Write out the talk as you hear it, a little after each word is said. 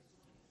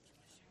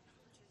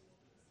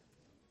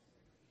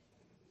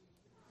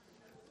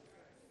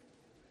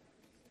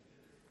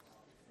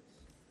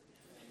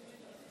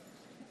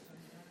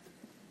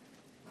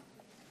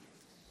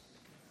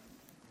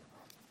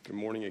Good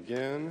morning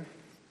again.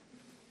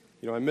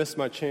 You know, I missed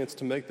my chance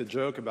to make the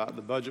joke about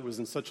the budget was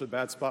in such a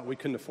bad spot we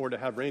couldn't afford to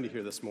have Randy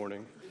here this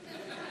morning.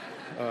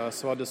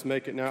 So I'll just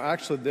make it now.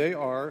 Actually,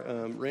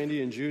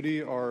 Randy and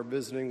Judy are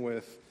visiting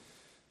with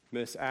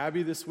Miss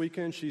Abby this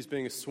weekend. She's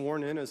being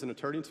sworn in as an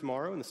attorney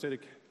tomorrow in the state of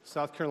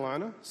South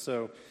Carolina.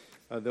 So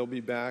they'll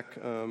be back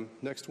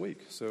next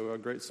week. So a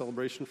great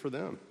celebration for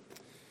them.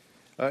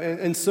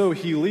 And so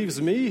he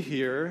leaves me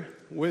here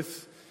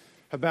with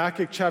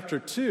Habakkuk chapter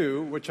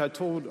 2, which I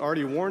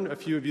already warned a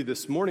few of you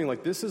this morning,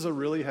 like this is a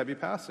really heavy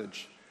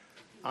passage.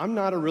 I'm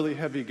not a really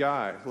heavy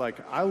guy. Like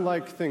I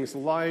like things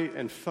light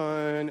and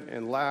fun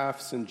and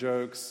laughs and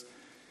jokes.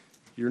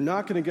 You're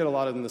not going to get a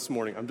lot of them this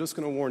morning. I'm just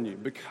going to warn you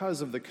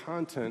because of the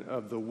content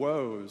of the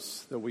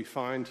woes that we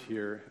find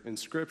here in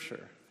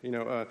Scripture. You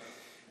know,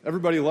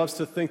 everybody loves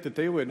to think that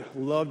they would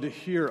love to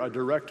hear a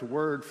direct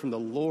word from the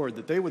Lord,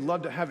 that they would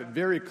love to have it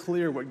very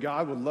clear what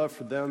God would love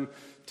for them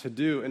to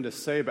do and to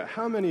say. But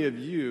how many of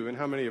you and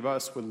how many of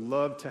us would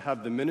love to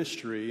have the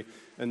ministry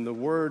and the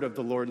word of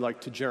the Lord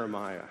like to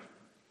Jeremiah?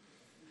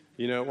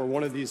 You know, or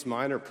one of these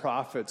minor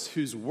prophets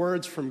whose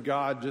words from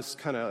God just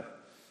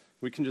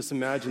we can just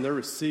imagine they're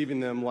receiving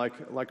them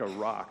like a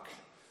rock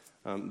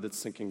that's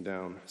sinking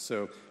down.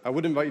 So I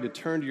would invite you to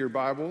turn to your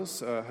Bibles,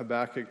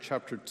 Habakkuk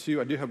chapter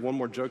 2. I do have one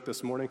more joke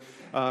this morning.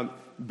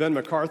 Ben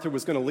MacArthur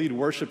was going to lead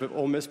worship at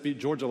Ole Miss beat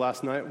Georgia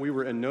last night. We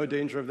were in no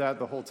danger of that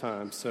the whole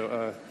time.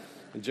 So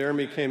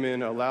Jeremy came in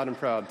loud and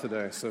proud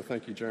today. So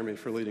thank you, Jeremy,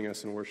 for leading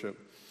us in worship.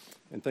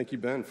 And thank you,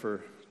 Ben,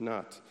 for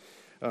not.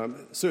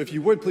 So if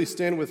you would, please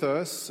stand with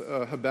us.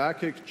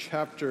 Habakkuk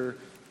chapter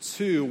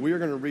 2, we are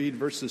going to read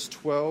verses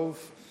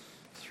 12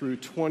 through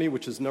 20,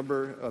 which is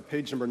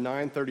page number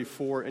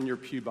 934 in your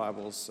pew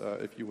Bibles,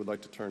 if you would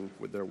like to turn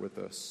there with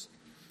us.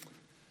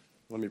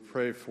 Let me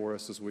pray for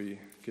us as we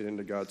get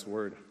into God's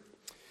Word.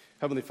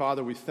 Heavenly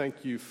Father, we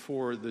thank you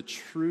for the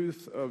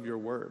truth of your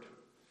Word.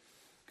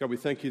 God, we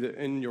thank you that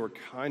in your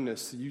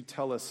kindness, you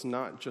tell us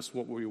not just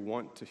what we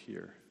want to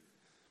hear,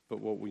 but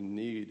what we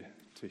need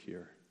to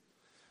hear.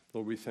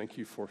 Lord, we thank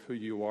you for who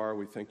you are.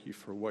 We thank you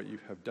for what you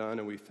have done,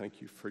 and we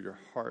thank you for your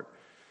heart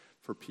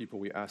for people.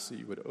 We ask that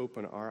you would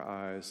open our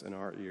eyes and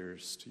our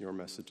ears to your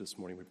message this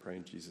morning. We pray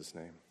in Jesus'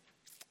 name.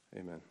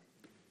 Amen.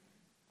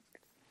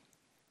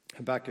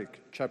 Habakkuk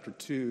chapter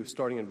 2,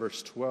 starting in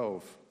verse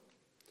 12.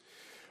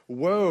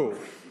 Woe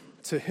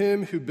to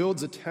him who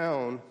builds a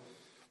town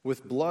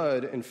with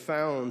blood and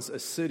founds a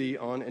city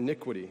on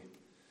iniquity.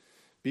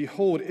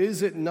 Behold,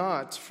 is it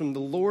not from the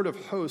Lord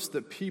of hosts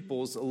that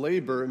peoples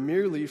labor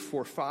merely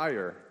for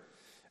fire,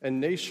 and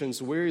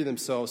nations weary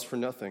themselves for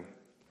nothing?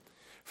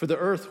 For the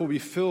earth will be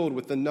filled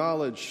with the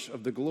knowledge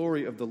of the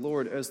glory of the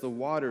Lord as the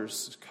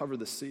waters cover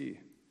the sea.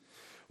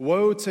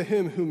 Woe to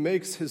him who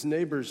makes his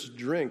neighbors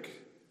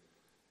drink.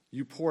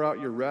 You pour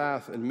out your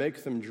wrath and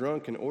make them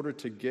drunk in order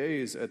to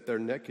gaze at their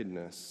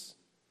nakedness.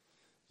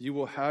 You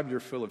will have your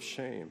fill of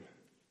shame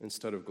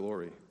instead of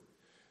glory.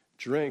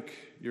 Drink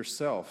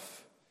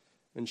yourself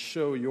and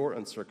show your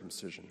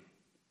uncircumcision.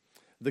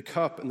 The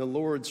cup in the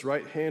Lord's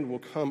right hand will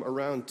come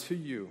around to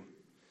you,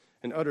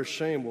 and utter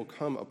shame will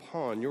come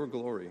upon your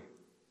glory.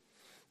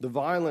 The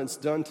violence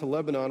done to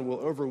Lebanon will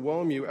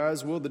overwhelm you,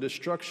 as will the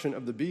destruction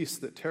of the beasts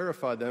that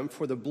terrify them,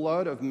 for the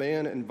blood of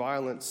man and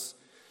violence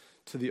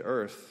to the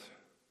earth,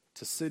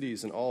 to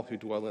cities and all who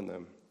dwell in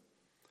them.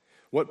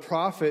 What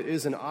profit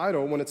is an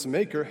idol when its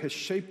maker has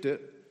shaped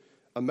it,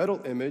 a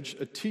metal image,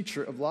 a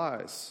teacher of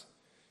lies?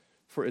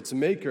 For its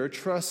maker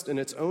trusts in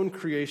its own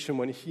creation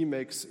when he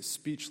makes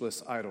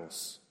speechless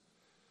idols.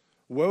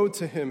 Woe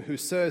to him who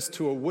says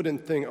to a wooden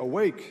thing,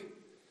 awake,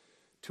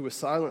 to a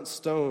silent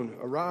stone,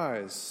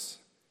 arise.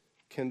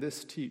 Can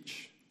this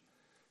teach?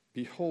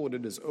 Behold,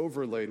 it is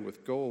overlaid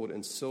with gold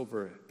and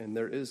silver, and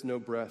there is no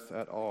breath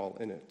at all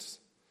in it.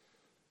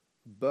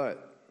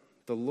 But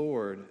the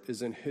Lord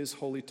is in his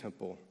holy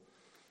temple.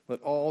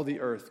 Let all the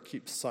earth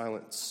keep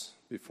silence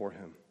before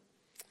him.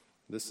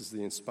 This is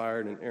the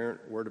inspired and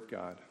inerrant word of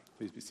God.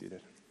 Please be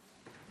seated.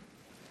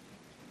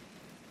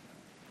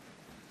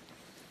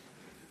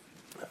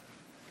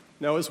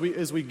 Now, as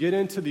we get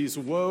into these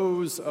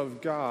woes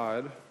of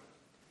God,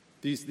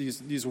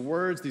 these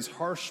words, these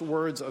harsh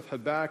words of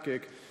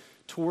Habakkuk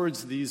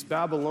towards these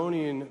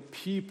Babylonian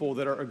people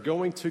that are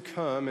going to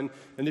come,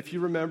 and if you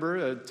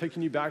remember,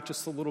 taking you back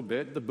just a little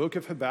bit, the book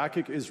of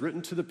Habakkuk is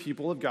written to the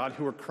people of God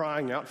who are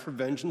crying out for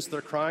vengeance.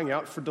 They're crying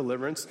out for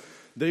deliverance.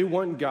 They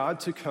want God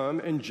to come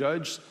and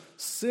judge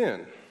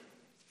sin.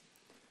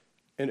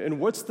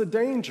 And what's the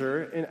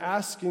danger in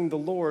asking the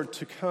Lord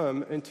to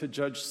come and to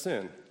judge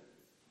sin?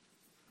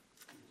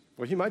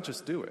 Well, he might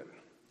just do it.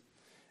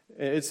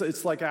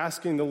 It's like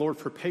asking the Lord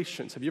for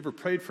patience. Have you ever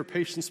prayed for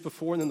patience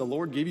before and then the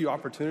Lord gave you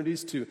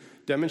opportunities to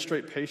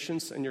demonstrate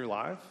patience in your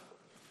life?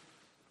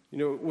 You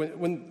know,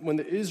 when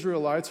the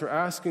Israelites are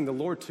asking the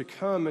Lord to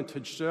come and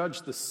to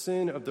judge the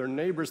sin of their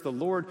neighbors, the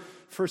Lord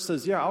first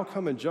says, yeah, I'll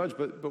come and judge,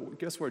 but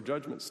guess where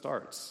judgment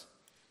starts?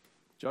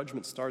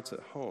 Judgment starts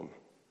at home.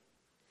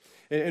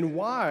 And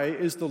why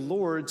is the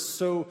Lord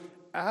so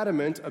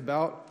adamant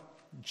about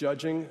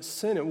judging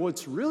sin. And well,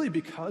 it's really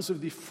because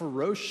of the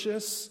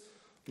ferocious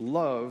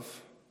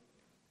love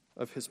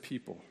of his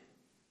people.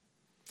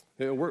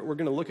 And we're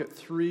going to look at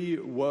three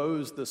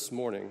woes this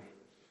morning.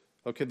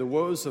 Okay, the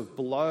woes of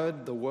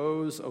blood, the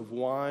woes of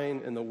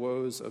wine, and the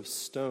woes of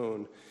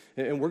stone.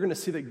 And we're going to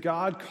see that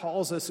God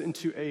calls us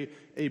into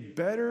a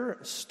better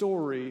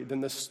story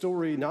than the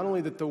story not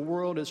only that the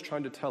world is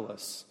trying to tell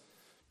us,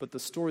 but the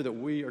story that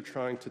we are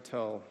trying to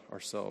tell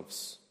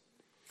ourselves.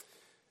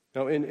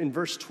 Now, in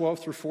verse 12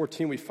 through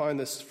 14, we find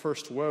this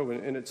first woe,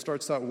 and it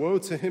starts out, "Woe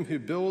to him who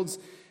builds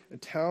a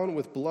town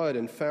with blood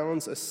and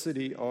founds a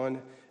city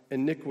on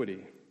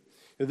iniquity."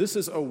 Now, this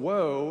is a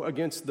woe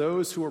against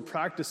those who are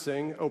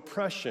practicing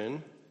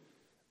oppression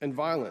and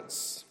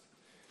violence.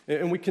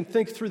 And we can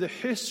think through the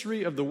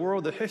history of the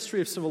world, the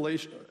history of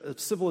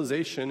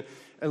civilization,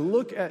 and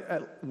look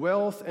at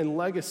wealth and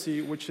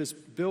legacy which is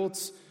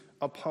built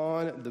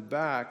upon the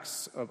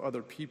backs of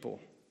other people.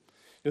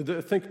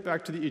 Think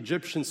back to the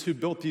Egyptians who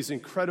built these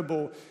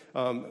incredible,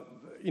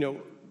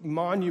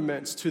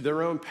 monuments to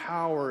their own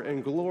power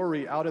and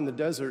glory out in the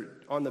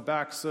desert on the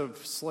backs of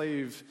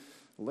slave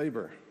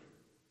labor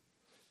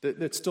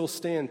that still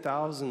stand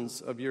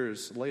thousands of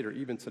years later,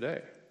 even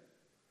today.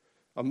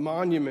 A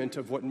monument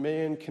of what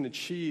man can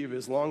achieve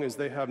as long as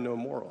they have no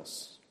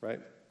morals,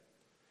 right?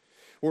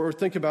 Or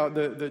think about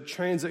the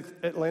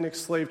transatlantic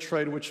slave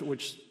trade,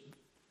 which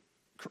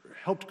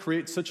helped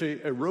create such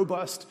a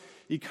robust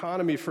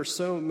economy for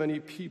so many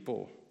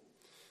people.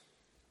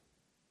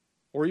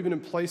 Or even in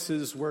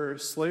places where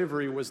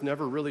slavery was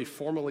never really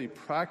formally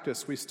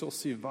practiced, we still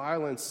see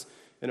violence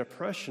and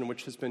oppression,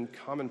 which has been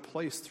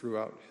commonplace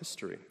throughout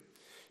history.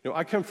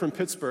 I come from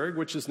Pittsburgh,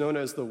 which is known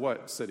as the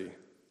what city?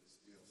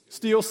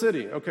 Steel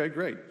City. Okay,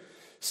 great.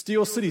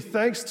 Steel City,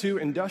 thanks to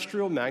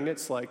industrial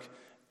magnates like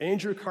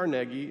Andrew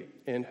Carnegie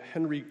and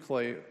Henry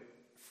Clay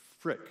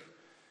Frick.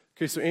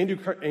 Okay, so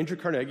Andrew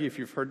Carnegie, if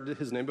you've heard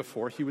his name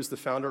before, he was the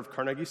founder of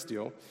Carnegie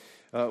Steel,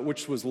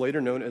 which was later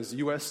known as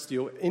U.S.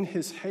 Steel. In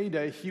his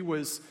heyday, he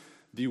was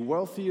the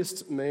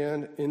wealthiest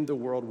man in the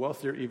world,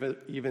 wealthier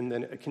even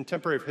than a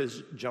contemporary of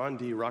his, John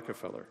D.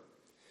 Rockefeller.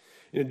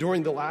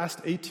 During the last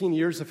 18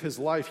 years of his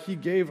life, he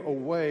gave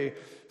away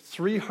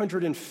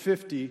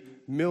 $350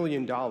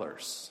 million,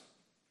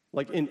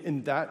 like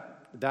in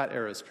that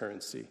era's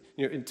currency.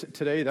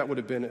 Today, that would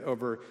have been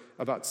over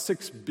about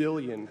 $6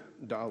 billion.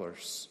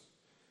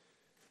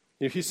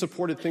 He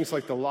supported things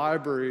like the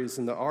libraries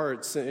and the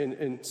arts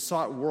and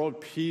sought world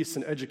peace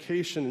and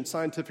education and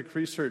scientific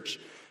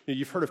research.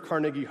 You've heard of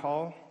Carnegie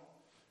Hall,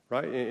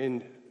 right?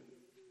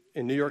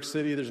 In New York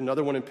City, there's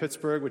another one in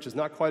Pittsburgh, which is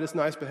not quite as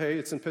nice, but hey,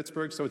 it's in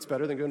Pittsburgh, so it's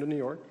better than going to New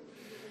York.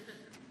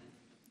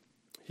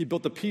 He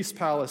built the Peace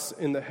Palace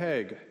in The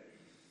Hague.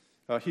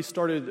 He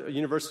started a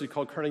university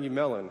called Carnegie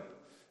Mellon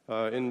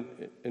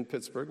in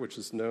Pittsburgh, which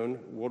is known,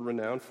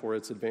 world-renowned for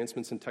its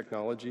advancements in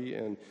technology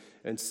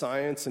and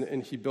science.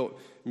 And he built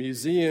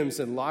museums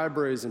and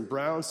libraries and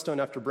brownstone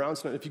after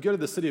brownstone. If you go to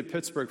the city of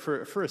Pittsburgh,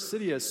 for a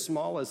city as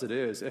small as it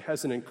is, it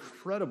has an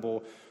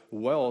incredible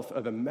wealth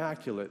of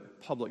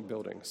immaculate public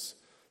buildings,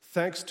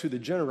 thanks to the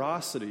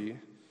generosity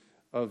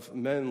of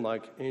men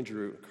like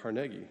Andrew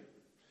Carnegie.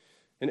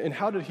 And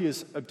how did he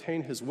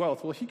obtain his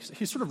wealth? Well,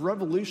 he sort of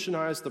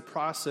revolutionized the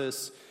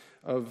process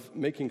of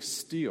making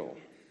steel.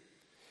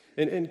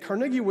 And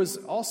Carnegie was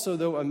also,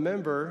 though, a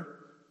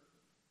member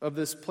of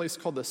this place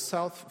called the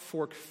South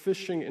Fork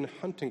Fishing and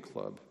Hunting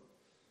Club.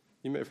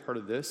 You may have heard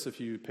of this if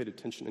you paid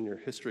attention in your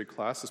history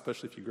class,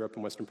 especially if you grew up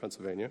in Western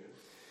Pennsylvania,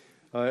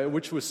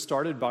 which was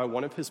started by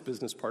one of his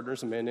business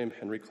partners, a man named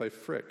Henry Clay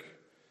Frick.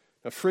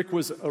 Now, Frick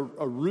was a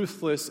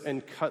ruthless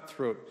and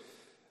cutthroat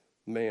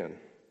man.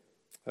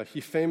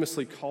 He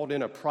famously called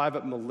in a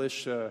private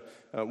militia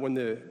when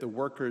the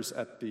workers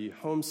at the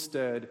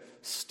Homestead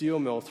steel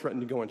mill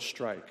threatened to go on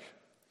strike.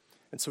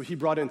 And so he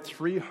brought in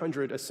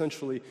 300,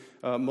 essentially,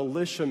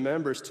 militia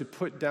members to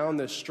put down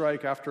this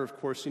strike after, of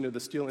course, the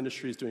steel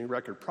industry is doing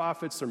record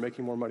profits. They're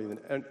making more money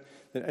than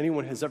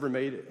anyone has ever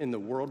made in the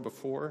world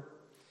before.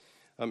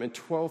 And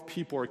 12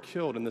 people are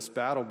killed in this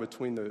battle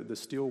between the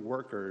steel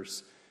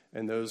workers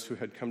and those who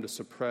had come to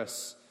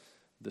suppress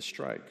the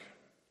strike.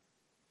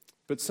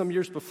 But some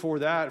years before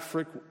that,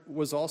 Frick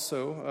was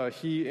also,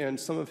 he and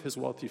some of his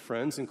wealthy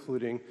friends,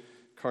 including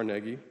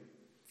Carnegie,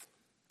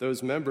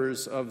 those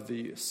members of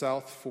the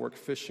South Fork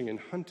Fishing and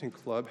Hunting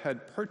Club,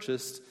 had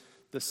purchased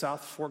the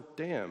South Fork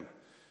Dam,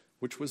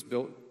 which was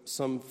built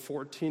some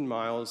 14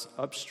 miles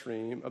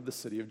upstream of the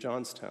city of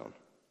Johnstown.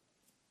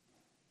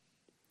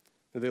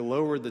 They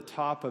lowered the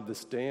top of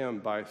this dam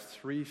by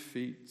 3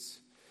 feet.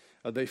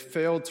 They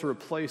failed to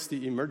replace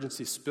the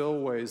emergency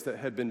spillways that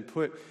had been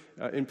put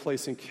in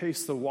place in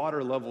case the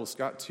water levels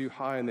got too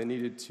high and they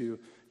needed to,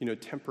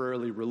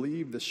 temporarily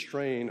relieve the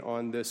strain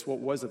on this, what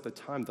was at the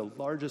time the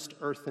largest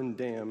earthen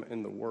dam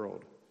in the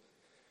world.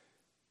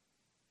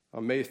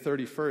 On May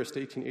 31st,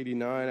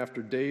 1889,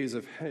 after days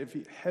of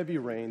heavy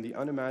rain, the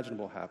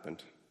unimaginable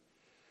happened.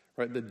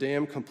 Right, the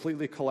dam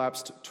completely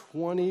collapsed.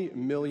 20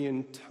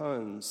 million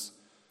tons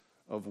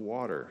of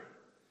water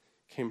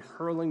came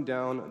hurling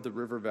down the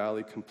river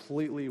valley,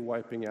 completely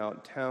wiping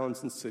out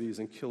towns and cities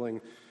and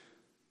killing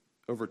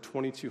over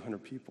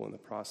 2,200 people in the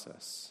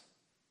process.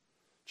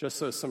 Just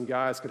so some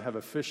guys could have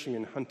a fishing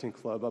and hunting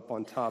club up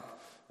on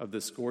top of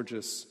this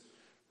gorgeous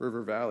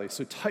river valley.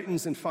 So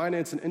titans in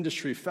finance and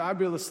industry,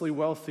 fabulously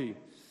wealthy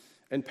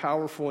and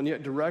powerful, and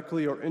yet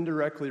directly or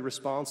indirectly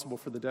responsible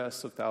for the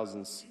deaths of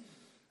thousands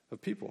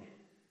of people.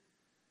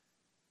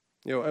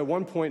 At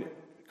one point,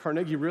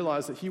 Carnegie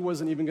realized that he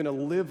wasn't even going to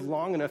live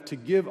long enough to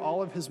give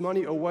all of his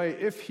money away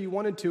if he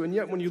wanted to. And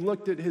yet when you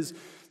looked at his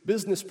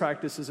business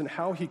practices and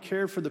how he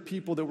cared for the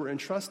people that were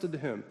entrusted to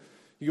him,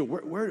 you go,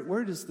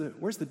 where's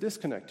the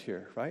disconnect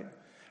here, right?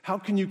 How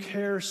can you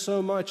care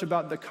so much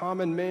about the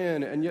common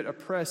man and yet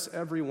oppress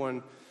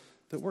everyone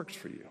that works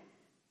for you?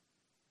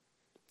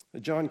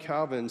 John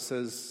Calvin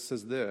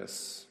says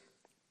this.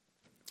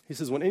 He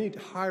says, when any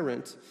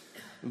tyrant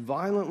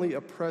violently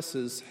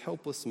oppresses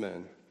helpless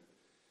men,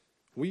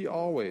 we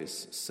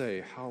always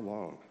say, how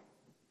long?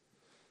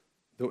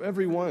 Though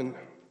everyone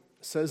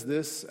says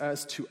this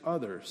as to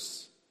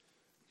others,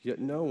 yet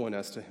no one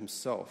as to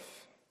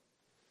himself.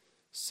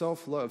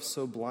 Self-love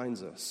so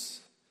blinds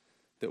us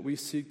that we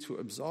seek to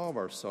absolve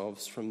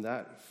ourselves from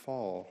that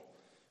fall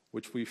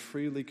which we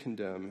freely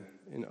condemn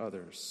in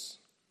others.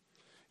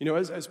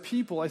 As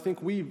people, I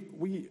think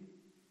we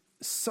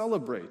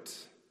celebrate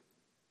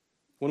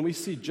when we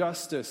see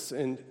justice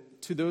and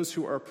to those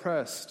who are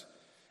oppressed,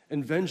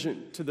 and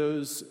vengeance to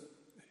those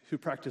who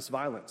practice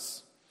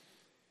violence.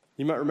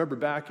 You might remember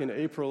back in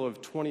April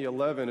of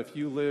 2011, if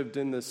you lived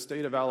in the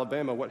state of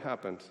Alabama, what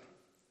happened?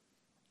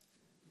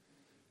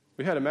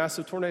 We had a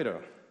massive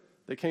tornado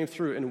that came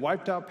through and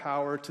wiped out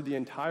power to the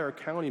entire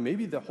county,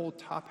 maybe the whole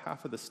top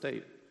half of the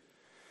state.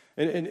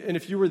 And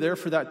if you were there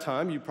for that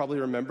time, you probably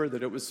remember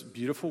that it was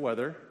beautiful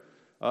weather,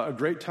 a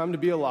great time to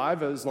be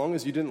alive as long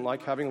as you didn't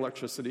like having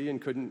electricity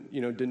and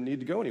didn't need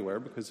to go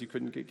anywhere because you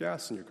couldn't get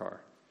gas in your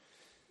car.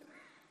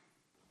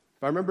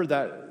 I remember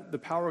that the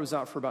power was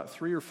out for about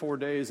 3 or 4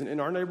 days, and in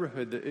our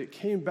neighborhood, it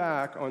came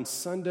back on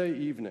Sunday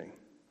evening.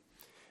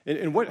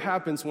 And what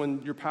happens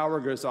when your power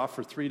goes off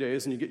for 3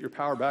 days and you get your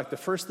power back? The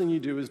first thing you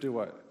do is do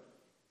what?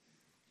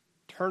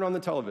 Turn on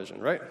the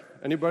television, right?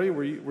 Anybody?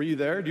 Were you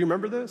there? Do you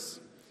remember this?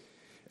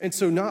 And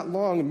so not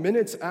long,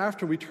 minutes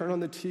after we turn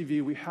on the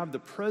TV, we have the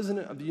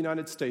President of the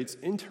United States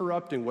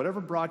interrupting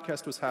whatever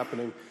broadcast was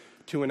happening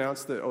to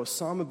announce that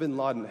Osama bin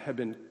Laden had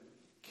been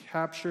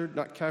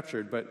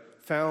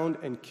found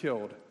and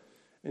killed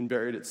and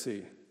buried at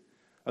sea.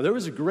 There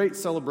was a great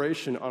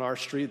celebration on our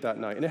street that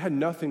night, and it had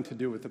nothing to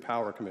do with the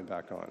power coming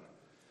back on.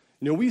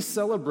 We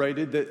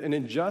celebrated that an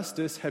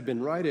injustice had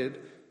been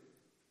righted,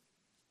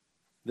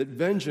 that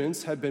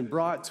vengeance had been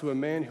brought to a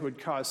man who had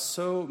caused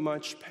so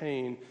much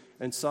pain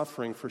and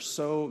suffering for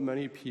so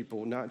many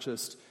people, not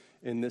just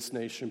in this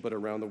nation, but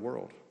around the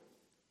world.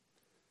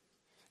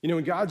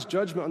 In God's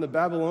judgment on the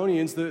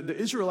Babylonians, the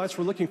Israelites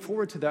were looking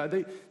forward to that.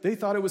 They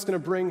thought it was going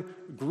to bring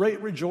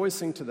great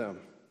rejoicing to them.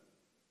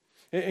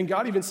 And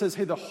God even says,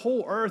 hey, the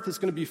whole earth is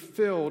going to be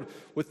filled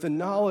with the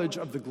knowledge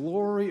of the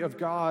glory of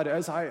God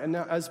as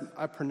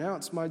I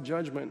pronounce my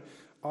judgment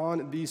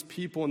on these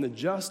people. And the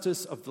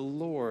justice of the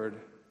Lord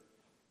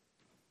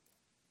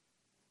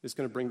is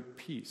going to bring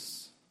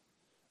peace,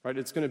 right?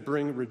 It's going to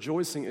bring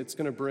rejoicing. It's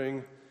going to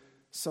bring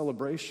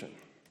celebration.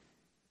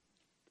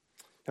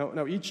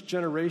 Now, each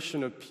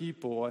generation of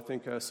people, I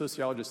think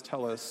sociologists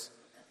tell us,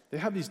 they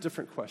have these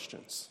different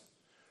questions,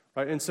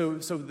 right? And so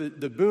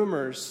the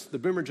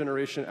boomer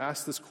generation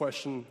asked this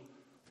question,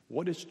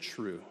 what is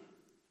true?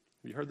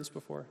 Have you heard this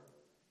before?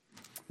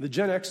 The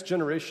Gen X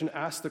generation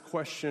asked the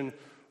question,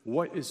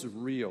 what is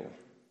real?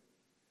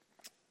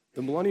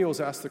 The millennials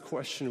asked the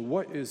question,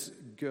 what is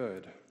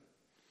good?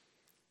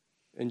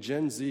 And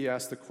Gen Z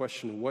asked the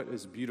question, what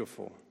is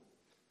beautiful?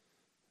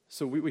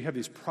 So we have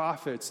these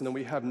prophets, and then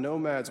we have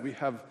nomads, we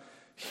have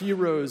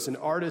heroes and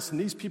artists, and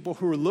these people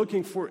who are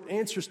looking for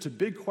answers to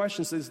big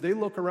questions as they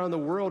look around the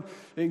world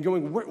and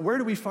going, where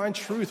do we find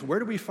truth? Where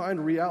do we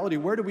find reality?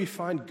 Where do we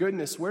find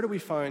goodness? Where do we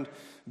find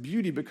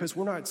beauty? Because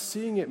we're not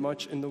seeing it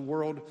much in the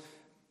world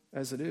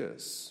as it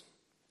is.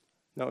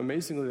 Now,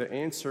 amazingly, the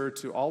answer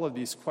to all of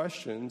these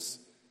questions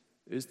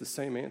is the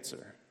same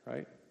answer,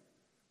 right?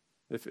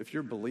 If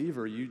you're a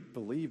believer, you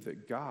believe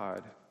that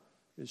God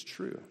is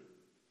true.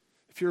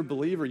 If you're a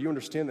believer, you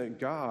understand that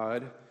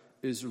God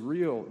is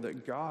real,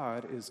 that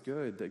God is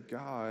good, that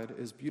God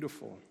is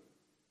beautiful.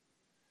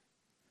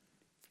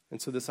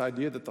 And so this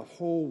idea that the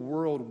whole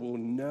world will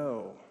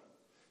know,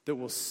 that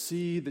will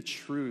see the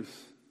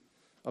truth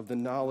of the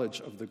knowledge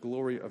of the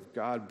glory of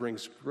God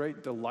brings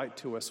great delight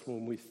to us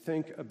when we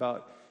think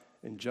about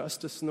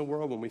injustice in the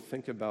world, when we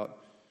think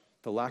about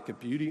the lack of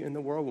beauty in the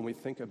world, when we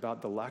think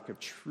about the lack of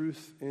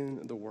truth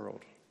in the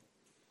world.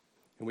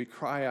 And we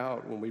cry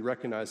out when we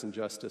recognize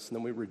injustice, and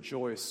then we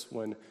rejoice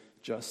when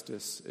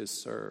justice is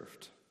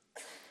served.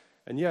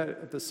 And yet,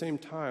 at the same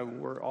time,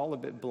 we're all a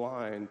bit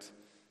blind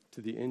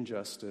to the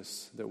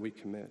injustice that we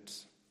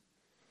commit.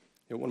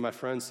 One of my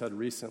friends said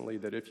recently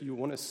that if you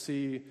want to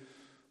see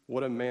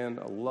what a man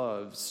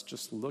loves,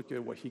 just look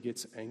at what he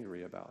gets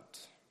angry about.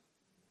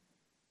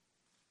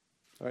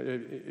 Right?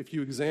 If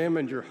you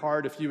examined your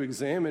heart, if you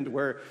examined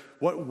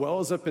what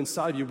wells up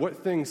inside you,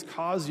 what things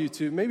cause you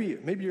to, maybe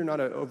you're not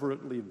an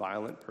overtly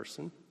violent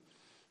person,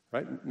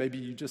 right? Maybe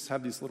you just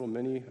have these little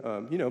mini,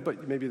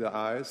 but maybe the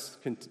eyes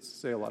can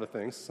say a lot of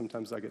things.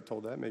 Sometimes I get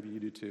told that. Maybe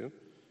you do too.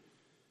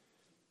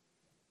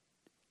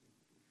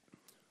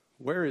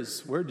 Where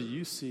do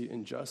you see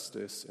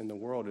injustice in the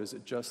world? Is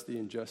it just the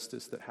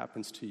injustice that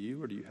happens to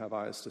you, or do you have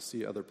eyes to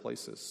see other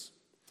places?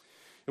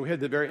 And we had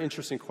the very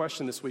interesting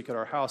question this week at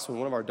our house when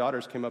one of our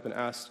daughters came up and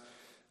asked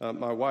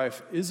my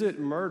wife, is it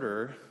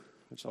murder,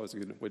 which is always a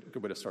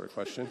good way to start a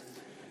question,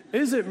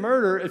 is it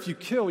murder if you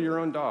kill your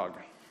own dog?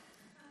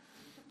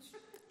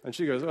 And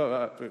she goes,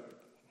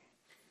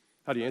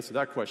 how do you answer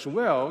that question?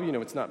 Well,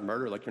 it's not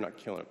murder, like you're not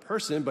killing a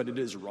person, but it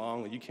is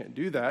wrong, you can't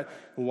do that.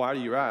 Why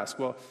do you ask?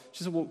 Well,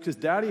 she said, because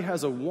Daddy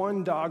has a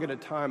one dog at a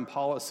time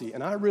policy,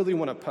 and I really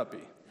want a puppy.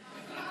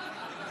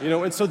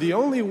 And so the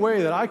only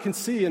way that I can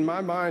see in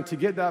my mind to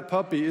get that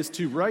puppy is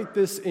to right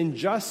this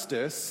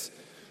injustice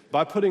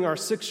by putting our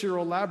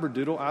 6-year-old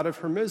Labradoodle out of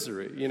her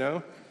misery,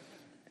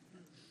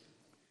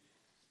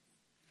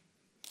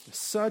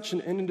 Such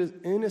an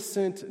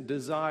innocent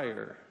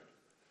desire,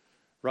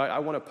 right? I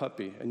want a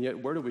puppy, and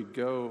yet where do we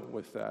go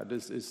with that?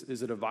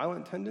 Is it a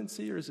violent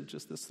tendency, or is it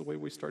just this the way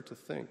we start to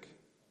think?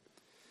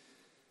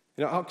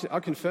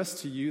 I'll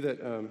confess to you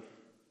that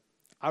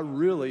I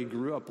really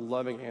grew up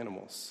loving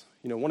animals.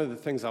 One of the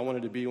things I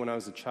wanted to be when I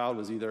was a child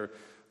was either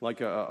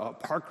like a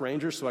park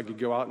ranger so I could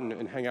go out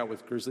and hang out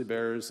with grizzly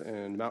bears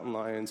and mountain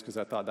lions because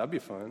I thought that'd be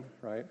fun,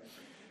 right?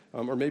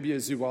 Or maybe a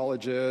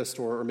zoologist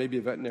or maybe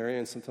a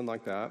veterinarian, something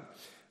like that.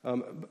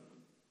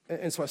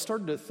 And so I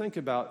started to think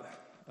about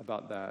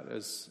that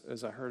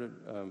as I heard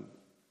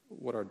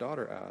what our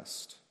daughter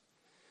asked.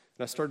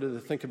 And I started to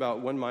think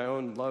about when my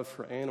own love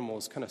for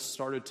animals kind of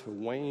started to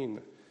wane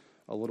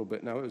a little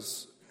bit. And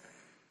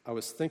I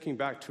was thinking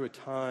back to a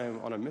time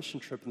on a mission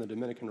trip in the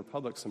Dominican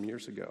Republic some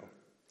years ago.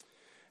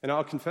 And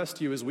I'll confess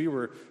to you, as we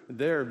were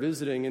there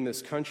visiting in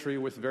this country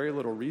with very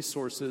little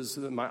resources,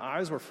 my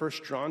eyes were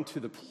first drawn to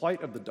the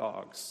plight of the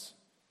dogs.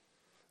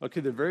 Okay,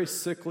 they're very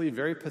sickly,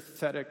 very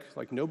pathetic,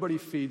 like nobody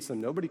feeds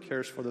them, nobody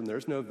cares for them,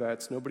 there's no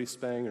vets, nobody's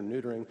spaying or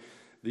neutering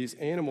these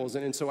animals.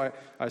 And so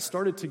I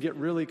started to get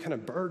really kind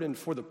of burdened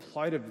for the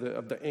plight of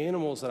the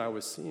animals that I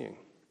was seeing.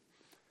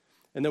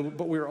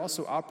 But we were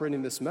also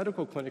operating this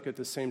medical clinic at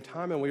the same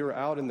time, and we were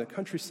out in the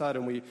countryside,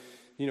 and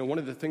one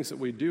of the things that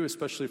we do,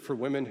 especially for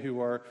women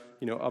who are,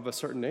 of a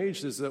certain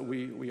age, is that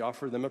we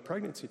offer them a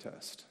pregnancy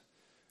test.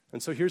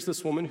 And so here's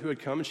this woman who had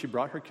come, and she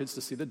brought her kids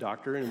to see the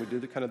doctor, and we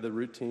did the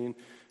routine,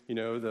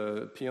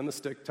 the pee on the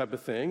stick type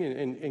of thing,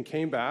 and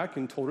came back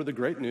and told her the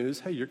great news,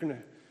 hey,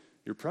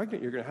 you're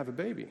pregnant, you're going to have a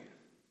baby.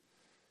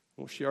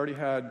 Well, she already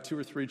had 2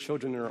 or 3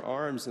 children in her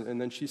arms,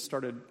 and then she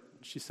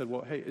said,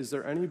 well, hey, is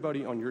there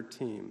anybody on your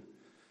team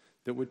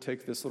that would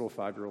take this little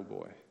 5-year-old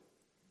boy?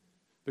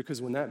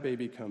 Because when that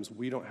baby comes,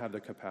 we don't have the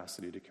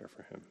capacity to care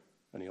for him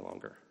any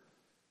longer.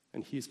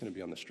 And he's going to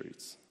be on the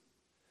streets.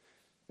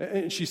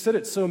 And she said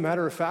it so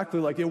matter-of-factly,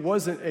 like it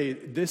wasn't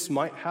this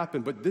might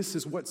happen, but this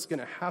is what's going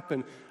to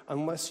happen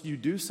unless you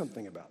do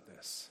something about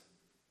this.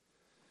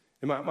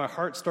 And my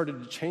heart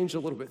started to change a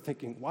little bit,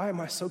 thinking, why am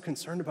I so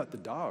concerned about the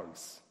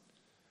dogs?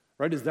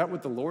 Right? Is that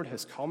what the Lord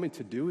has called me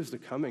to do, is to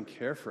come and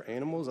care for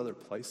animals other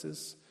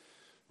places?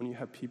 When you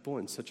have people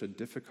in such a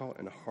difficult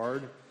and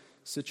hard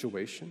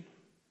situation?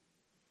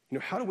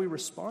 How do we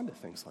respond to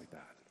things like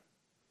that?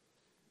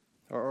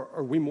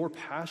 Are we more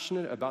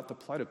passionate about the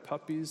plight of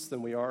puppies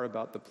than we are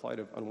about the plight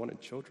of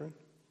unwanted children?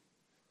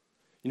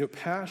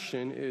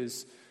 Passion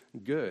is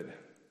good,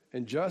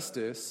 and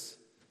justice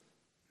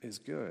is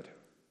good.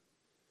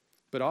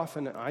 But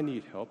often I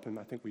need help, and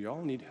I think we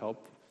all need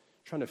help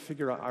trying to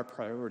figure out our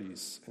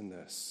priorities in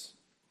this.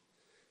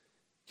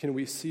 Can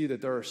we see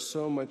that there are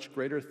so much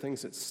greater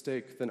things at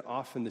stake than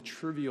often the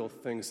trivial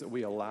things that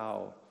we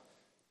allow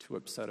to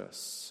upset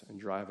us and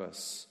drive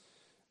us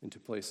into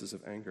places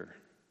of anger?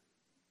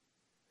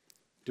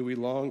 Do we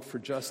long for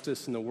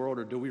justice in the world,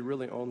 or do we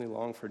really only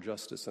long for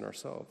justice in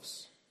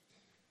ourselves?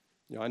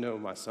 I know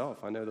myself.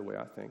 I know the way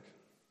I think.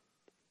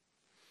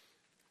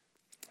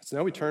 So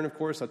now we turn, of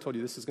course. I told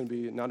you this is going to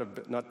be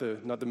not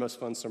the most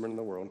fun sermon in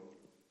the world.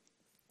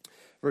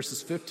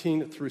 Verses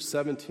 15 through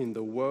 17,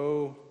 the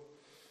woe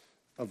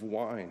of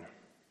wine.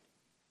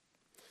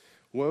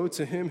 Woe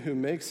to him who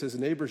makes his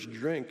neighbors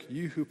drink,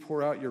 you who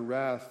pour out your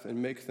wrath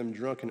and make them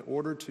drunk in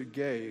order to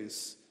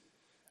gaze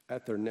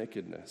at their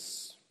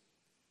nakedness.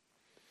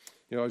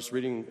 I was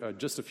reading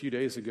just a few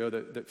days ago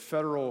that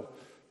federal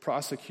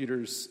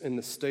prosecutors in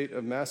the state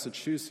of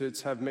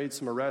Massachusetts have made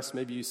some arrests.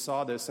 Maybe you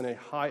saw this in a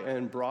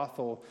high-end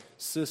brothel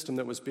system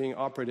that was being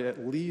operated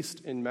at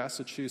least in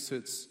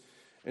Massachusetts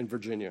and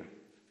Virginia.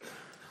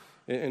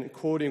 And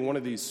quoting one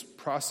of these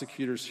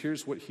prosecutors,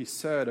 here's what he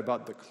said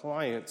about the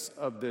clients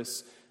of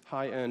this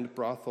high-end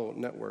brothel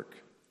network.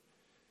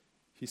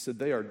 He said,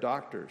 they are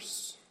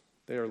doctors,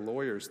 they are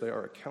lawyers, they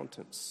are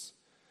accountants.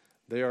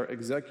 They are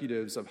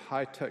executives of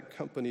high-tech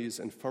companies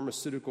and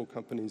pharmaceutical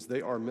companies.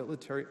 They are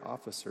military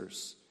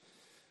officers,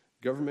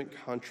 government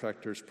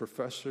contractors,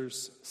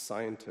 professors,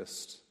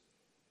 scientists.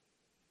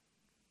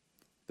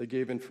 They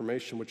gave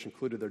information which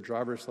included their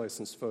driver's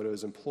license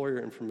photos, employer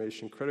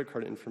information, credit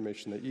card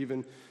information. They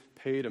even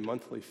paid a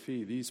monthly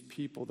fee. These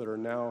people that are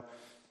now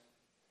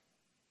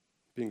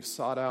being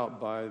sought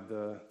out by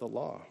the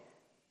law.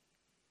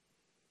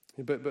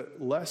 But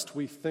lest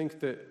we think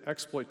that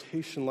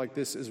exploitation like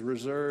this is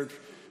reserved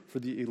for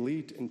the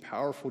elite and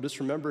powerful, just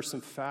remember some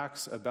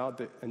facts about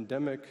the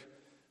endemic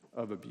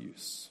of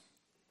abuse.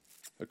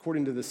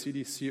 According to the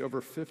CDC,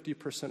 over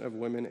 50% of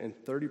women and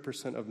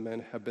 30% of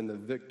men have been the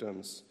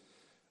victims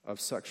of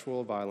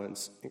sexual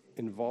violence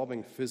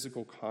involving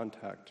physical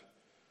contact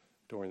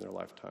during their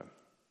lifetime.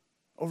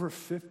 Over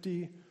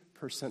 50%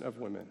 of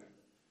women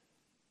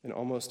and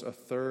almost a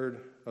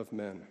third of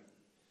men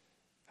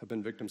have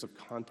been victims of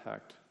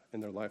contact in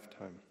their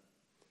lifetime.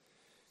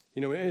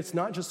 And it's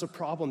not just a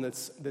problem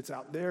that's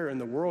out there in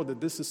the world,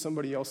 that this is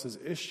somebody else's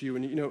issue.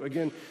 And,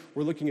 again,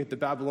 we're looking at the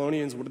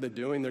Babylonians. What are they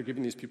doing? They're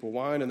giving these people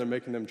wine, and they're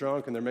making them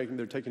drunk, and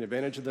they're taking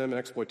advantage of them and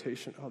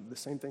exploitation. Oh, the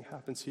same thing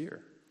happens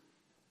here.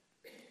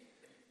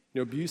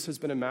 Abuse has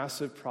been a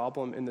massive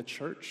problem in the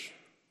church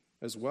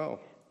as well.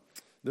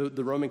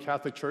 The Roman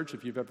Catholic Church,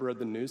 if you've ever read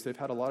the news, they've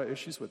had a lot of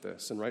issues with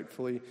this, and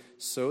rightfully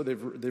so.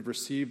 They've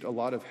received a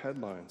lot of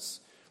headlines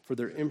for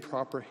their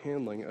improper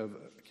handling of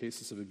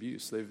cases of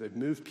abuse. They've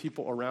moved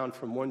people around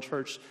from one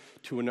church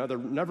to another,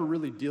 never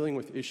really dealing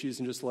with issues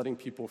and just letting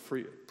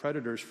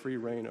predators free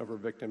reign over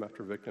victim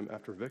after victim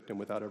after victim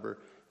without ever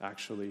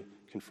actually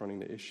confronting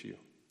the issue.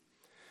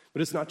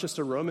 But it's not just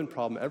a Roman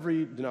problem.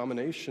 Every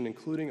denomination,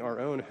 including our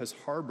own, has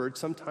harbored,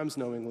 sometimes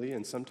knowingly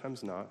and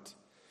sometimes not,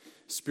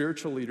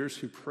 spiritual leaders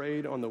who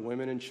preyed on the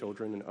women and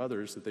children and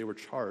others that they were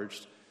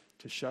charged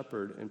to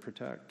shepherd and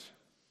protect.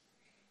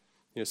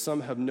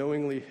 Some have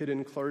knowingly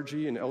hidden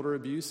clergy and elder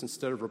abuse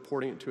instead of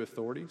reporting it to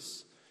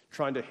authorities,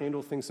 trying to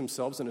handle things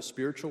themselves in a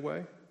spiritual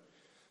way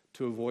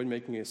to avoid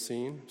making a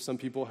scene. Some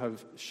people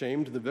have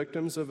shamed the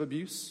victims of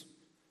abuse,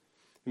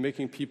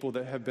 making people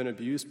that have been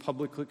abused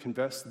publicly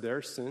confess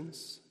their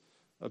sins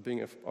of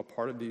being a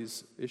part of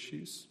these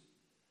issues.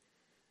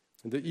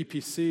 The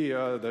EPC,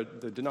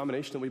 the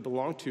denomination that we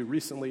belong to,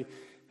 recently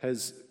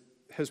has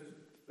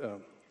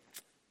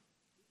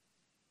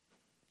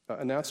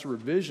announced a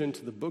revision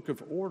to the Book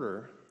of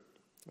Order,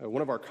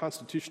 one of our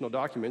constitutional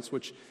documents,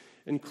 which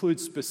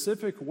includes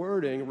specific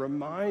wording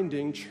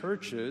reminding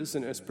churches,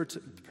 and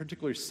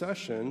particular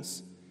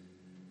sessions,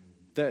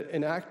 that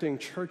enacting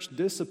church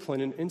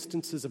discipline in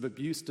instances of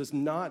abuse does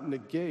not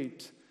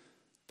negate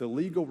the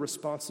legal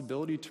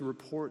responsibility to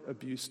report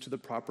abuse to the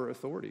proper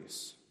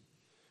authorities.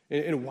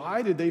 And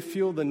why did they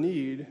feel the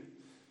need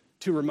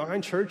to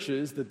remind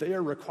churches that they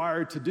are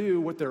required to do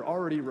what they're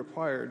already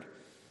required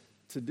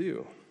to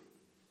do?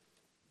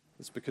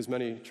 It's because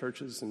many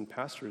churches and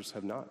pastors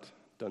have not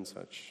done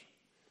such.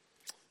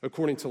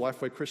 According to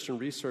Lifeway Christian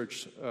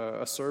Research,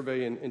 a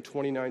survey in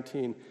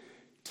 2019,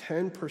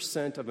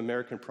 10% of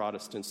American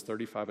Protestants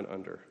 35 and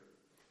under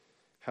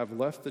have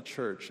left the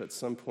church at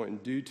some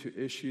point due to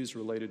issues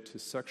related to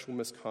sexual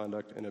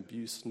misconduct and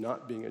abuse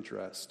not being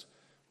addressed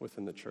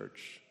within the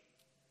church.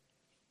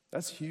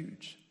 That's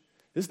huge.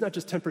 This is not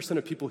just 10%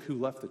 of people who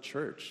left the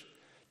church.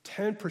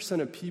 10%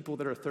 of people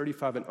that are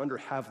 35 and under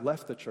have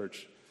left the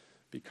church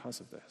because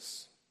of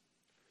this.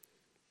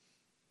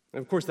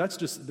 And of course, that's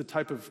just the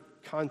type of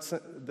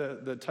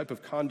the type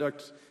of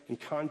conduct and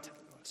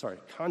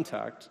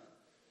contact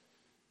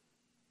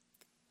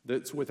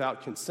that's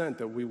without consent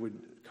that we would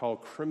call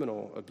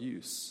criminal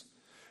abuse.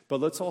 But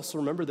let's also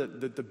remember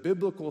that the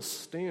biblical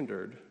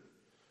standard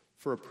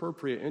for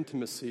appropriate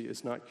intimacy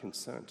is not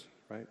consent,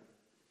 right?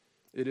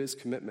 It is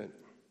commitment.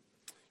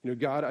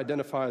 God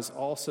identifies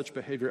all such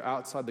behavior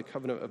outside the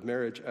covenant of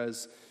marriage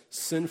as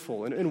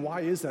sinful. And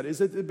why is that? Is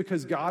it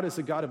because God is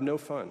a God of no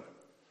fun?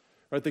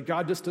 Right? That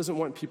God just doesn't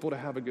want people to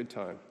have a good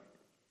time?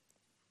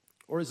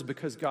 Or is it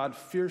because God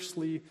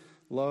fiercely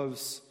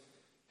loves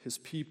his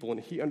people and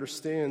he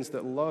understands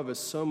that love is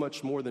so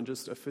much more than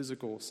just a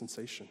physical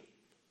sensation?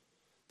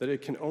 That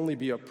it can only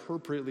be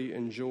appropriately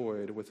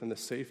enjoyed within the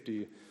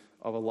safety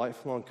of a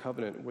lifelong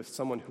covenant with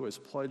someone who has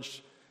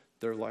pledged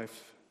their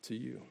life to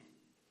you,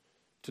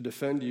 to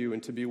defend you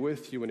and to be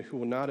with you, and who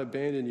will not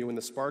abandon you when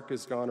the spark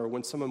is gone or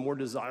when someone more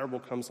desirable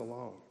comes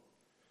along,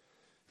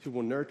 who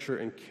will nurture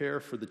and care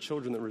for the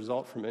children that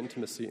result from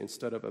intimacy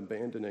instead of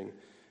abandoning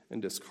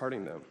and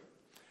discarding them.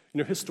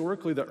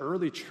 Historically, the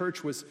early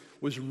church was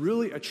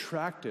really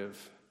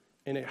attractive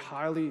in a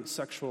highly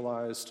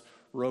sexualized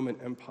Roman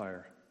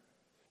Empire,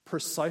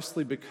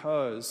 precisely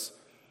because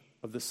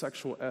of the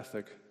sexual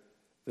ethic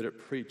that it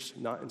preached,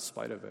 not in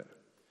spite of it.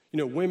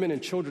 Women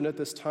and children at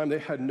this time, they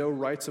had no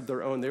rights of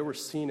their own. They were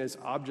seen as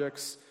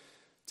objects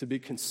to be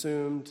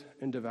consumed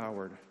and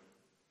devoured.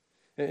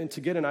 And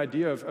to get an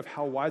idea of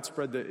how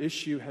widespread the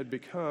issue had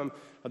become,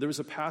 there was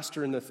a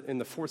pastor in the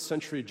 4th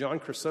century, John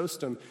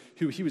Chrysostom,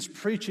 who he was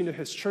preaching to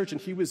his church, and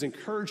he was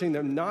encouraging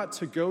them not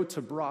to go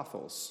to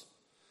brothels,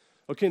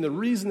 Okay, and the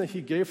reason that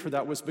he gave for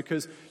that was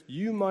because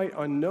you might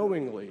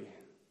unknowingly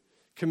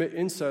commit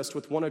incest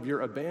with one of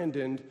your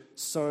abandoned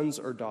sons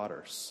or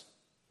daughters.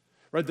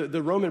 Right?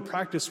 The Roman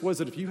practice was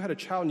that if you had a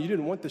child and you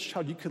didn't want this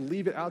child, you could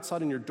leave it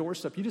outside on your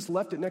doorstep. You just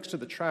left it next to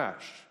the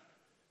trash.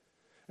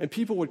 And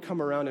people would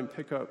come around and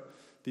pick up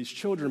these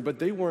children, but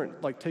they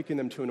weren't like taking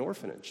them to an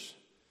orphanage.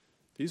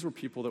 These were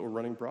people that were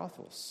running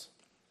brothels.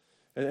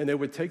 And they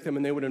would take them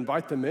and they would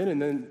invite them in,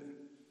 and then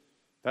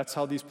that's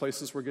how these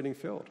places were getting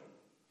filled.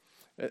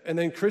 And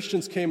then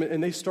Christians came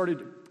and they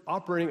started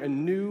operating a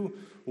new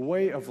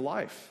way of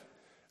life.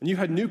 And you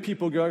had new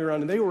people going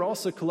around, and they were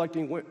also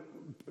collecting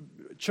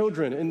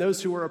children and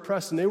those who were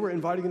oppressed, and they were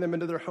inviting them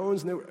into their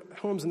homes,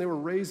 and they were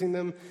raising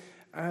them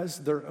as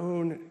their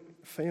own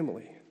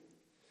family.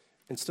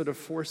 Instead of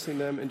forcing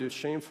them into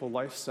shameful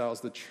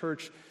lifestyles, the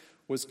church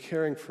was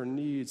caring for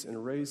needs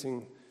and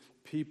raising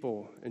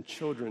people and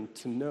children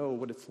to know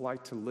what it's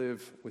like to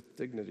live with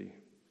dignity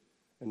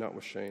and not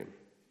with shame.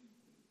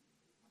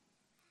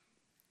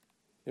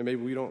 Maybe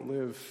we don't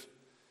live,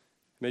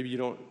 maybe you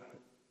don't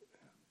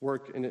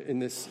work in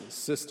this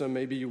system,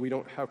 maybe we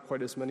don't have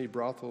quite as many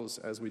brothels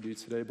as we do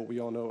today, but we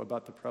all know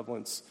about the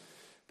prevalence,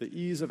 the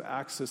ease of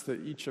access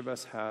that each of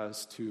us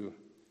has to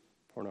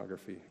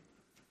pornography.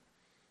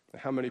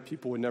 How many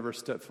people would never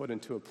step foot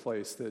into a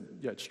place that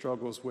yet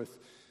struggles with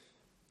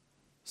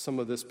some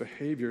of this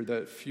behavior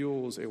that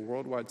fuels a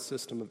worldwide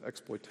system of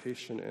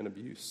exploitation and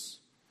abuse,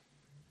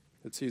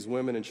 that sees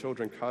women and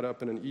children caught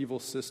up in an evil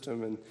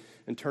system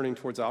and turning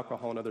towards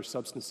alcohol and other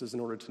substances in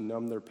order to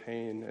numb their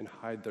pain and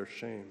hide their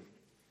shame.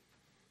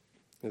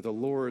 The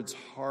Lord's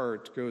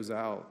heart goes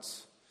out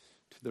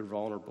to the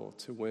vulnerable,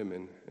 to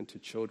women and to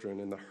children,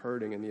 and the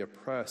hurting and the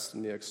oppressed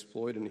and the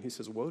exploited. And he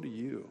says, woe to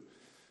you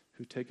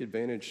who take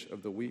advantage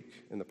of the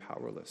weak and the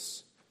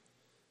powerless,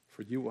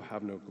 for you will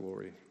have no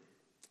glory.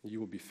 You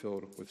will be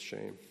filled with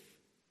shame.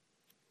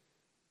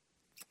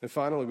 And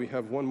finally, we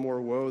have one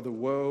more woe, the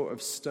woe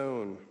of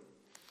stone,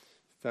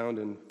 found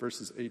in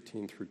verses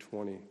 18 through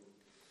 20.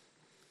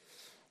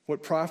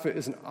 What profit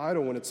is an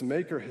idol when its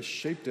maker has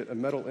shaped it, a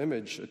metal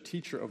image, a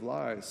teacher of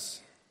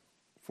lies?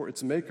 For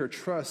its maker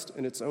trusts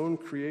in its own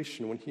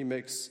creation when he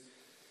makes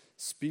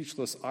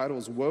speechless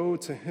idols. Woe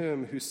to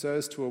him who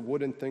says to a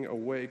wooden thing,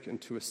 awake,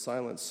 and to a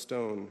silent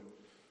stone,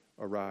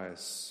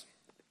 arise.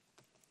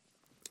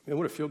 Man,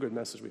 what a feel-good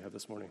message we have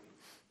this morning.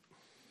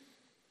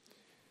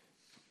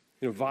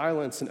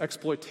 Violence and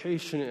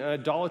exploitation and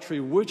idolatry,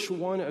 which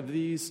one of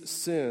these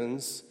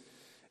sins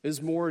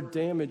is more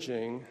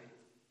damaging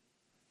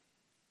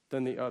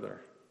than the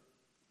other?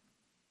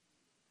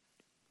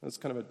 That's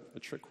kind of a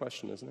trick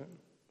question, isn't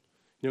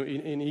it?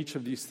 In each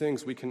of these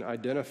things, we can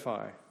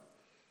identify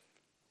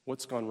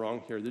what's gone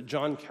wrong here. That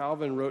John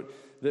Calvin wrote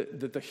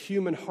that the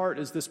human heart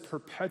is this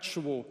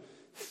perpetual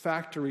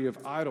factory of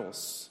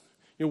idols.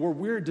 Where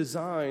we're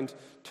designed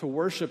to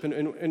worship,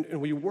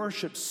 and we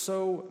worship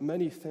so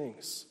many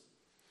things.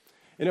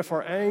 And if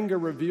our anger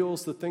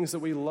reveals the things that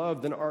we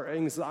love, then our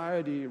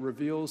anxiety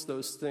reveals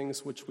those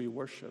things which we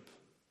worship.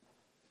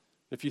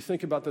 If you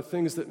think about the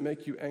things that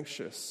make you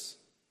anxious,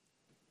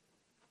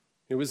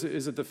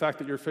 is it the fact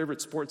that your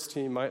favorite sports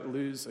team might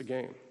lose a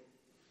game?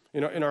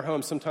 In our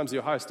home, sometimes the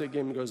Ohio State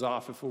game goes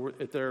off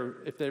if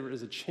there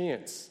is a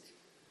chance.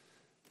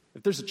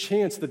 If there's a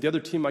chance that the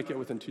other team might get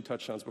within 2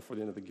 touchdowns before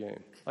the end of the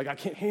game. Like, I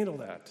can't handle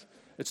that.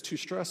 It's too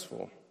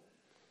stressful.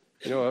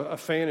 A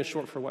fan is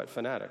short for what?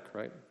 Fanatic,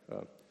 right?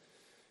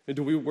 And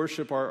do we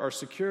worship our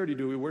security?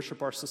 Do we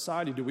worship our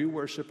society? Do we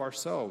worship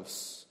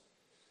ourselves?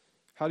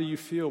 How do you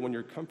feel when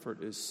your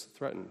comfort is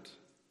threatened?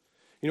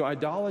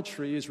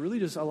 Idolatry is really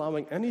just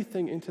allowing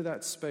anything into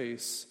that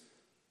space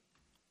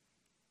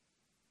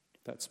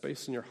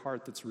in your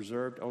heart that's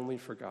reserved only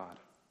for God.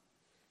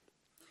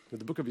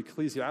 The book of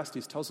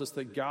Ecclesiastes tells us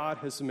that God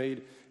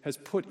has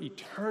put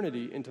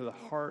eternity into the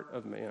heart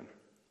of man.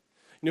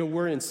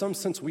 Where in some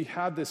sense we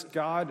have this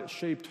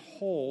God-shaped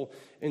hole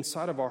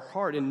inside of our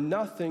heart, and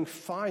nothing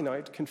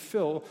finite can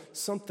fill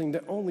something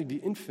that only the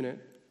infinite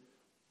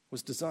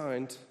was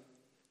designed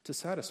to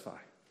satisfy.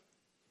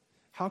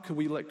 How could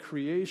we let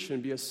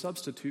creation be a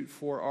substitute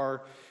for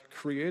our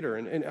Creator?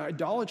 And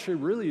idolatry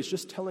really is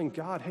just telling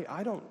God, hey,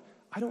 I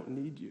don't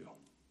need you.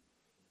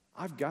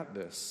 I've got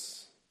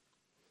this.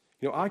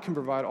 I can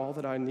provide all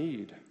that I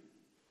need.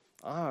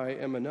 I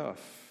am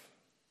enough.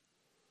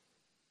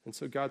 And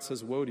so God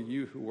says, woe to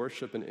you who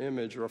worship an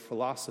image or a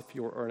philosophy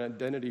or an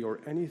identity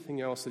or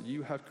anything else that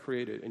you have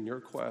created in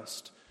your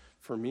quest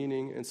for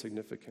meaning and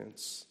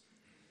significance.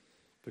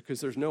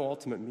 Because there's no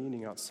ultimate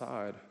meaning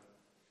outside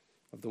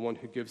of the one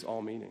who gives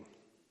all meaning.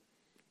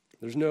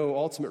 There's no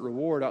ultimate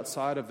reward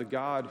outside of the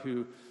God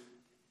who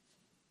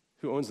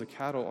owns the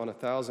cattle on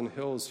 1,000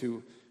 hills,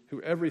 who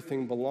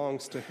everything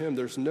belongs to him.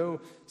 There's no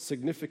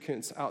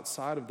significance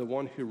outside of the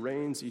one who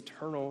reigns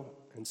eternal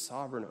and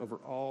sovereign over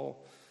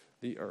all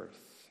the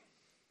earth.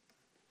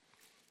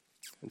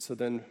 And so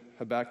then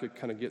Habakkuk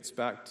kind of gets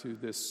back to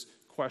this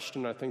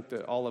question. I think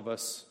that all of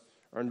us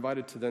are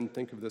invited to then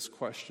think of this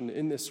question.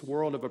 In this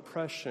world of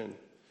oppression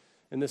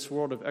in this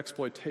world of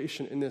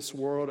exploitation, in this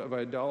world of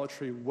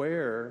idolatry,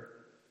 where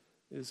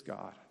is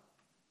God?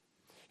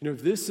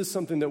 This is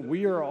something that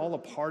we are all a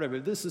part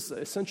of. This is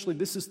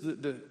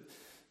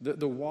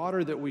the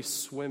water that we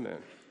swim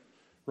in,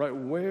 right?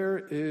 Where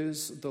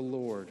is the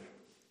Lord?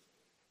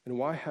 And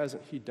why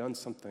hasn't he done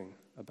something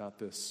about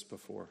this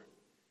before?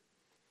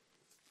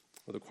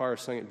 Well, the choir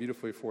sang it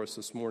beautifully for us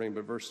this morning,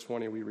 but verse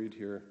 20 we read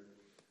here,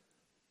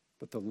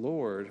 "But the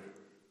Lord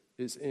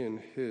is in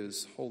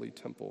his holy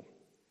temple.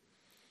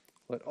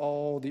 Let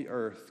all the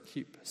earth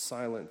keep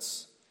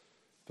silence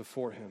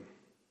before him."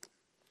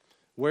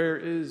 Where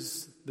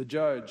is the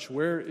judge?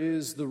 Where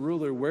is the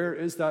ruler? Where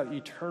is that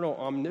eternal,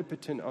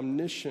 omnipotent,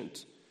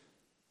 omniscient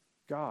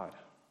God?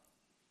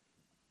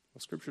 Well,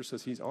 Scripture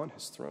says he's on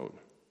his throne.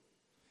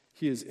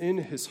 He is in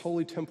his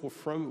holy temple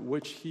from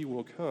which he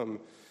will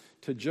come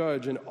to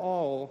judge, and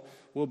all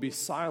will be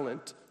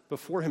silent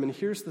before him. And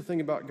here's the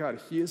thing about God.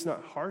 He is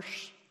not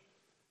harsh,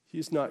 he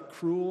is not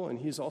cruel, and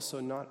he's also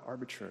not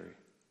arbitrary.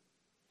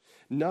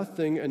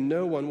 Nothing and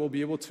no one will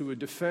be able to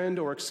defend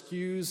or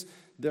excuse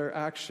their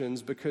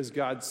actions because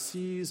God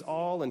sees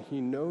all and he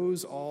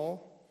knows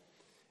all.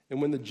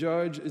 And when the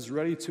judge is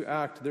ready to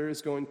act, there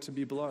is going to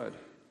be blood,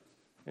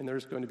 and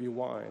there's going to be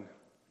wine,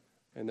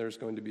 and there's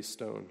going to be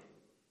stone.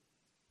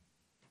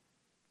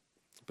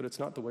 But it's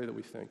not the way that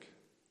we think.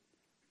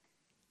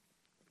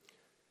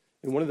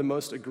 In one of the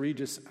most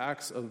egregious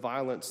acts of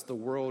violence the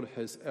world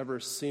has ever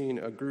seen,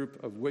 a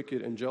group of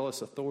wicked and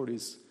jealous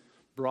authorities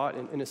brought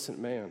an innocent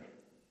man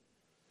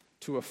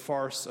to a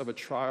farce of a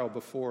trial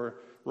before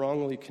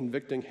wrongly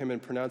convicting him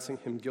and pronouncing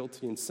him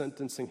guilty and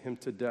sentencing him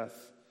to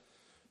death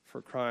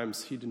for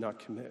crimes he did not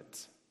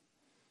commit.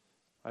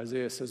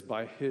 Isaiah says,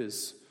 "By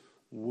his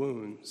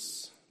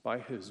wounds, by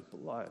his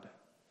blood,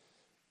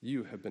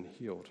 you have been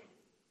healed."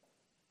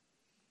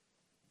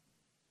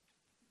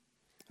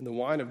 And the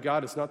wine of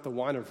God is not the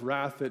wine of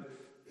wrath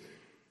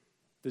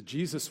that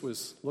Jesus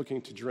was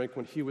looking to drink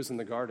when he was in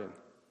the garden.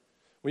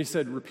 When he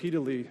said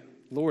repeatedly,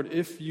 "Lord,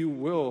 if you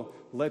will,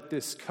 let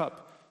this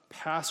cup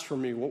pass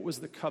from me." What was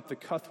the cup? The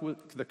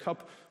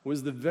cup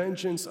was the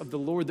vengeance of the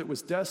Lord that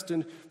was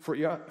destined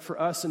for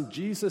us, and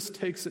Jesus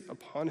takes it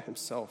upon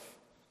himself.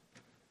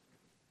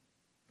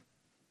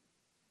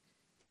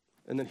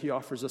 And then he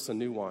offers us a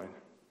new wine.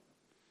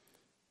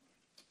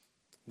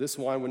 This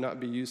wine would not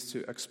be used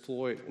to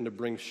exploit and to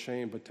bring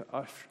shame, but to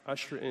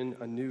usher in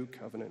a new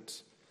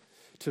covenant,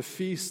 to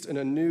feast in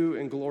a new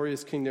and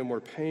glorious kingdom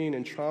where pain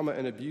and trauma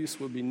and abuse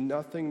will be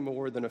nothing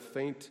more than a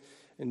faint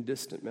and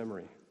distant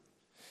memory.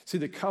 See,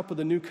 the cup of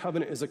the new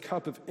covenant is a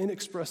cup of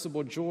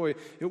inexpressible joy.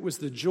 It was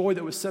the joy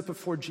that was set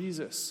before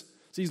Jesus.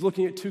 So he's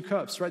looking at two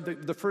cups, right?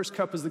 The first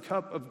cup is the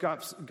cup of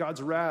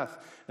God's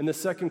wrath, and the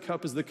second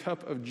cup is the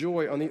cup of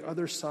joy on the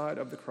other side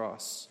of the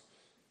cross.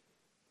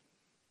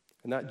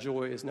 And that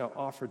joy is now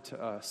offered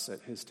to us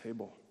at his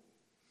table.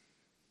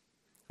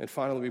 And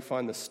finally, we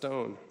find the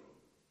stone.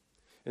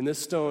 And this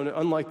stone,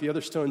 unlike the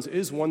other stones,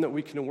 is one that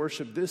we can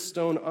worship. This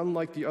stone,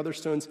 unlike the other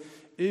stones,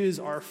 is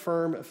our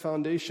firm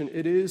foundation.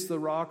 It is the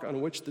rock on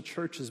which the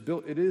church is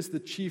built. It is the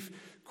chief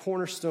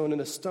cornerstone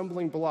and a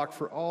stumbling block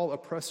for all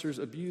oppressors,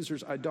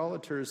 abusers,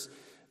 idolaters,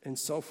 and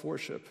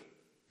self-worship.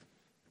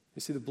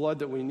 You see, the blood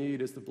that we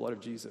need is the blood of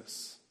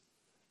Jesus.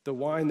 The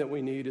wine that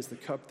we need is the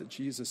cup that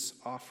Jesus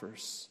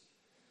offers.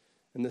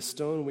 And the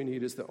stone we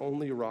need is the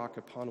only rock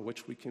upon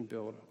which we can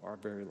build our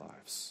very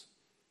lives.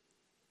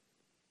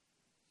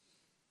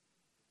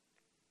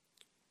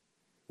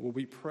 Will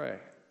we pray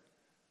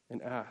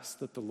and ask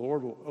that the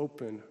Lord will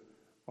open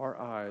our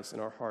eyes and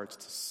our hearts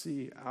to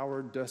see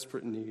our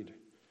desperate need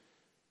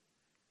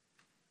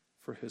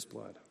for his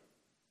blood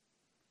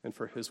and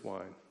for his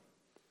wine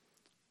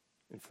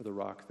and for the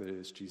rock that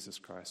is Jesus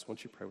Christ?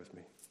 Won't you pray with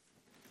me?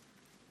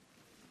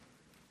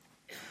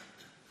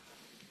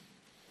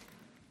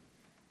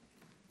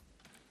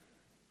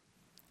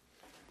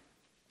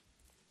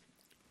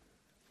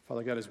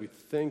 Father God, as we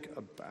think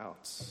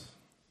about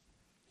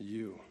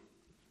you,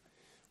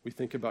 we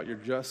think about your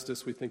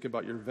justice, we think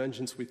about your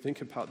vengeance, we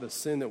think about the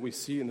sin that we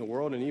see in the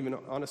world, and even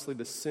honestly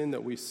the sin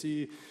that we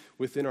see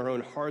within our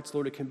own hearts,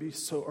 Lord, it can be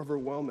so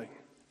overwhelming.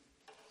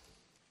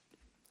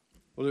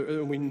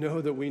 Lord, we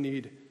know that we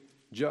need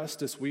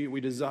justice. We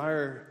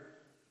desire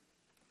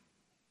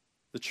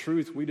the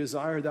truth. We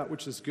desire that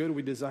which is good.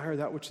 We desire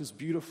that which is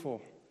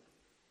beautiful.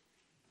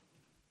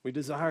 We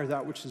desire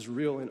that which is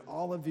real. And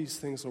all of these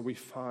things, Lord, we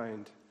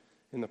find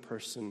in the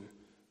person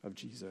of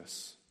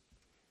Jesus.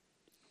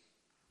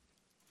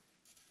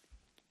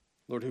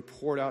 Lord, who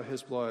poured out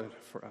his blood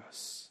for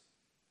us.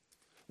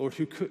 Lord,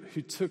 who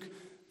took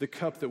the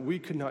cup that we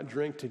could not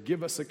drink to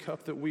give us a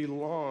cup that we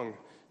long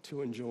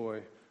to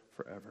enjoy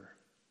forever.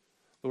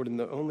 Lord, and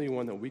the only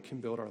one that we can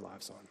build our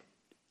lives on.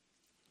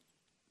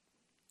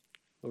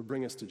 Lord,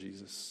 bring us to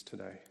Jesus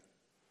today.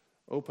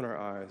 Open our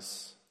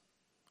eyes.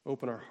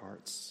 Open our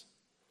hearts.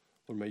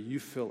 Lord, may you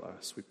fill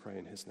us, we pray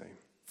in his name.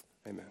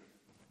 Amen.